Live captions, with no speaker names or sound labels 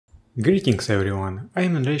Greetings everyone, I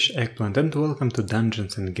am Enrich Eggplant and welcome to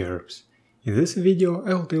Dungeons and GURPS. In this video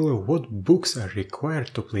I will tell you what books are required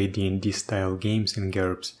to play D&D style games in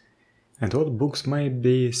GURPS, and what books might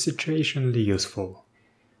be situationally useful.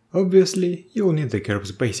 Obviously, you will need the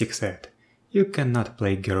GURPS basic set. You cannot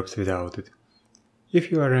play GURPS without it. If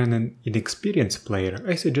you are an inexperienced player,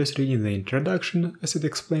 I suggest reading the introduction as it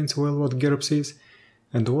explains well what GURPS is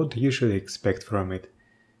and what you should expect from it.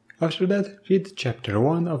 After that, read Chapter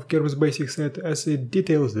 1 of GURPS Basic Set as it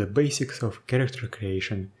details the basics of character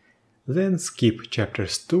creation. Then skip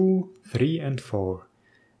Chapters 2, 3 and 4.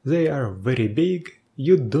 They are very big,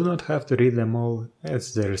 you do not have to read them all,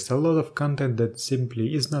 as there is a lot of content that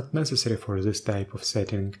simply is not necessary for this type of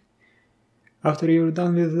setting. After you're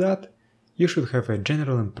done with that, you should have a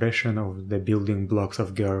general impression of the building blocks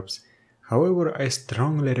of GURPS. However, I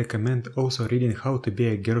strongly recommend also reading How to be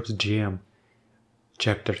a GURPS GM,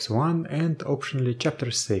 Chapters 1 and optionally Chapter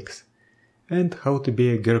 6, and How to be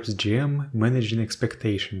a GURPS GM Managing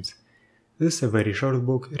Expectations. This is a very short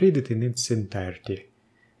book, read it in its entirety.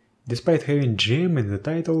 Despite having GM in the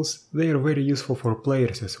titles, they are very useful for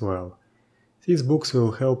players as well. These books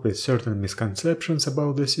will help with certain misconceptions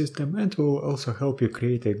about the system and will also help you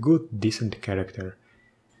create a good, decent character.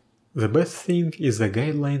 The best thing is the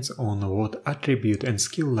guidelines on what attribute and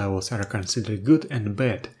skill levels are considered good and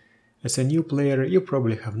bad. As a new player, you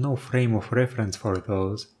probably have no frame of reference for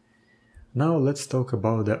those. Now let's talk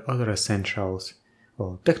about the other essentials.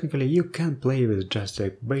 Well, technically you can play with just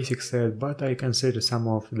a basic set, but I consider some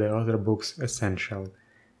of the other books essential.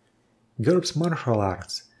 GURPS Martial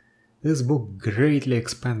Arts. This book greatly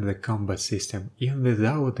expands the combat system. Even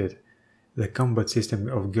without it, the combat system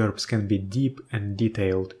of GURPS can be deep and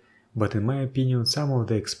detailed, but in my opinion some of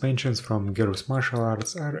the expansions from GURPS Martial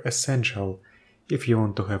Arts are essential if you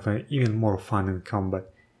want to have even more fun in combat.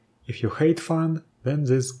 If you hate fun, then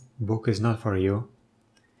this book is not for you.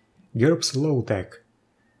 GURPS Low Tech.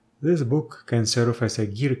 This book can serve as a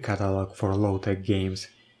gear catalog for low-tech games.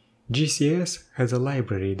 GCS has a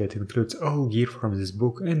library that includes all gear from this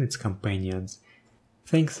book and its companions.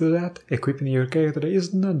 Thanks to that, equipping your character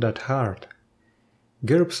is not that hard.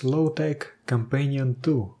 GURPS Low Tech Companion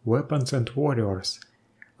 2 Weapons and Warriors.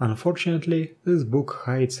 Unfortunately, this book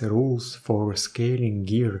hides rules for scaling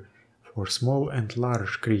gear for small and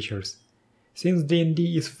large creatures. Since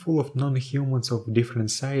D&D is full of non-humans of different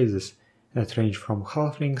sizes that range from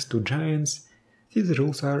halflings to giants, these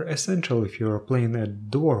rules are essential if you are playing a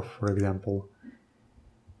dwarf, for example.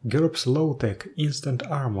 GURPS Low Tech Instant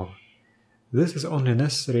Armor. This is only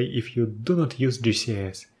necessary if you do not use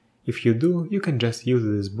GCS. If you do, you can just use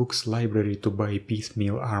this book's library to buy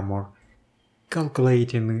piecemeal armor.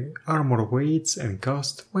 Calculating armor weights and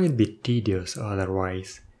cost might be tedious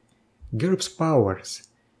otherwise. GURPS Powers.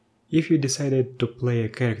 If you decided to play a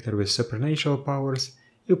character with supernatural powers,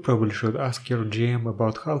 you probably should ask your GM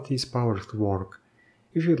about how these powers work.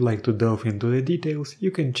 If you'd like to delve into the details,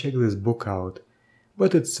 you can check this book out.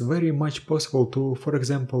 But it's very much possible to, for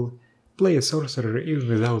example, play a sorcerer even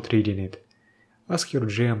without reading it. Ask your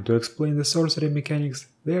GM to explain the sorcery mechanics,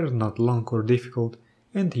 they are not long or difficult,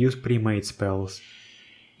 and use pre-made spells.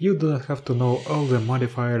 You do not have to know all the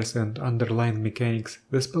modifiers and underlying mechanics,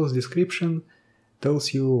 the spell's description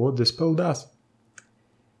tells you what the spell does.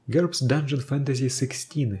 GURPS Dungeon Fantasy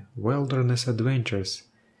 16 Wilderness Adventures.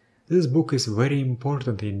 This book is very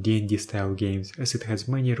important in D&D style games as it has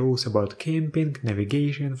many rules about camping,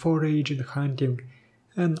 navigation, foraging, hunting,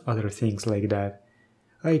 and other things like that.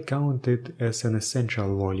 I count it as an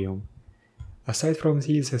essential volume. Aside from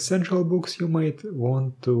these essential books, you might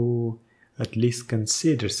want to at least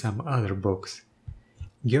consider some other books.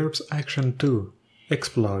 GURPS Action 2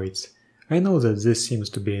 Exploits. I know that this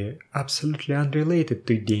seems to be absolutely unrelated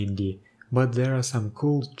to D&D, but there are some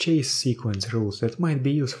cool chase sequence rules that might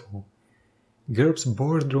be useful. GURPS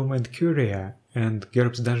Boardroom and Curia and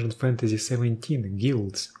GURPS Dungeon Fantasy 17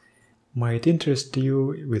 Guilds might interest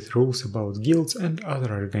you with rules about guilds and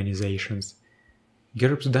other organizations.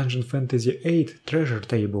 GURPS Dungeon Fantasy 8 Treasure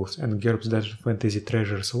Tables and GURPS Dungeon Fantasy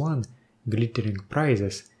Treasures 1 Glittering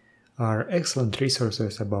Prizes are excellent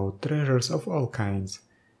resources about treasures of all kinds.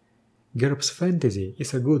 GURPS Fantasy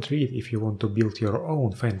is a good read if you want to build your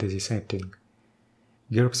own fantasy setting.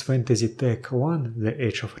 GURPS Fantasy Tech 1 The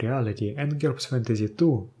Edge of Reality and GURPS Fantasy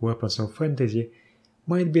 2 Weapons of Fantasy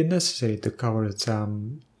might be necessary to cover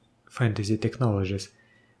some fantasy technologies,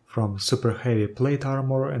 from super heavy plate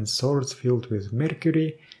armor and swords filled with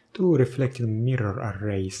mercury to reflecting mirror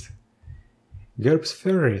arrays. GURPS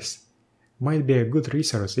Fairies might be a good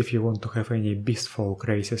resource if you want to have any beast folk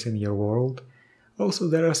races in your world. Also,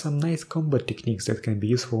 there are some nice combat techniques that can be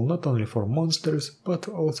useful not only for monsters, but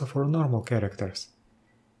also for normal characters.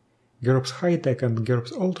 GURPS High Tech and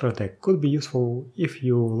GURPS Ultra Tech could be useful if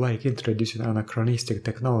you like introducing anachronistic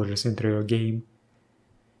technologies into your game.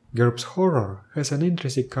 GURPS Horror has an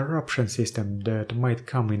interesting corruption system that might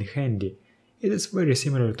come in handy. It is very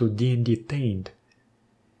similar to D&D Tainted.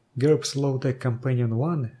 GURPS Low Tech Companion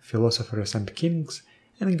 1, Philosophers and Kings,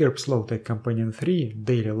 and GURPS Low Tech Companion 3,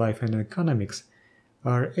 Daily Life and Economics,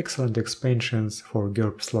 are excellent expansions for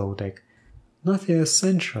GURPS Low Tech. Nothing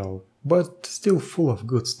essential, but still full of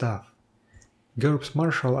good stuff. GURPS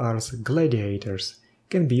Martial Arts Gladiators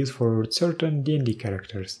can be used for certain D&D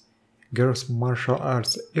characters. GURPS Martial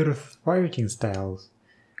Arts Earth Fighting Styles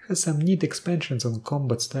has some neat expansions on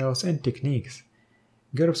combat styles and techniques.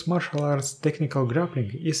 GURPS Martial Arts Technical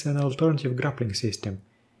Grappling is an alternative grappling system.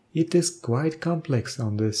 It is quite complex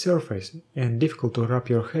on the surface and difficult to wrap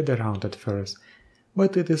your head around at first,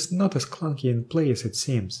 but it is not as clunky in play as it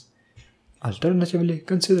seems. Alternatively,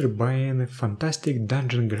 consider buying Fantastic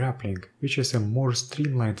Dungeon Grappling, which is a more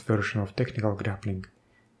streamlined version of technical grappling.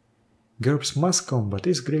 GURPS Mass Combat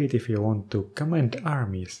is great if you want to command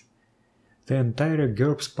armies. The entire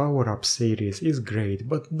GURPS Power-Up series is great,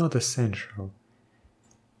 but not essential.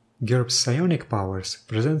 GURPS Psionic Powers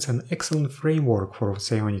presents an excellent framework for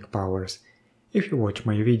psionic powers. If you watch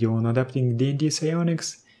my video on adapting D&D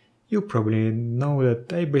psionics, you probably know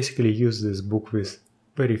that I basically use this book with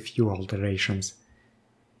very few alterations.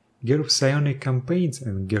 GURPS Psionic Campaigns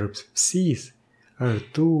and GURPS Psis are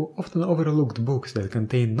two often overlooked books that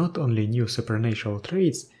contain not only new supernatural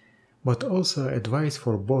traits, but also advice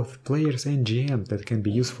for both players and GMs that can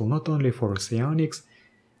be useful not only for psionics,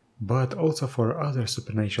 but also for other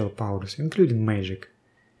supernatural powers, including magic.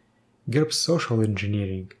 GURPS Social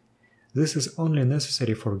Engineering. This is only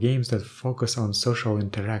necessary for games that focus on social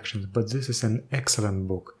interactions, but this is an excellent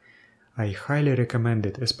book. I highly recommend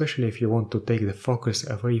it, especially if you want to take the focus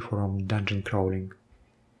away from dungeon crawling.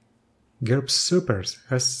 GURPS Supers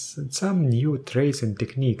has some new traits and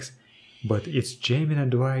techniques, but its jamming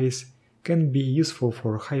advice can be useful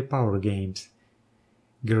for high-power games.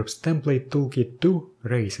 GURPS Template Toolkit 2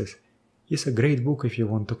 Races is a great book if you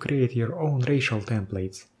want to create your own racial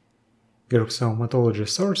templates. GURPS Thaumatology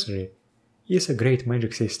Sorcery is a great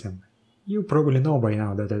magic system. You probably know by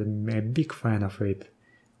now that I'm a big fan of it,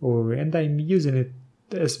 and I'm using it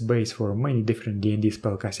as base for many different D&D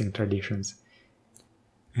spellcasting traditions.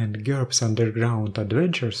 And GURPS Underground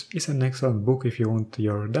Adventures is an excellent book if you want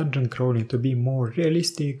your dungeon crawling to be more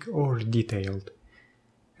realistic or detailed.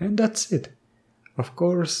 And that's it. Of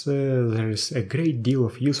course, there is a great deal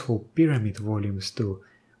of useful pyramid volumes too,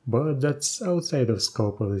 but that's outside of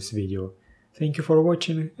scope of this video. Thank you for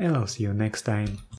watching, and I'll see you next time.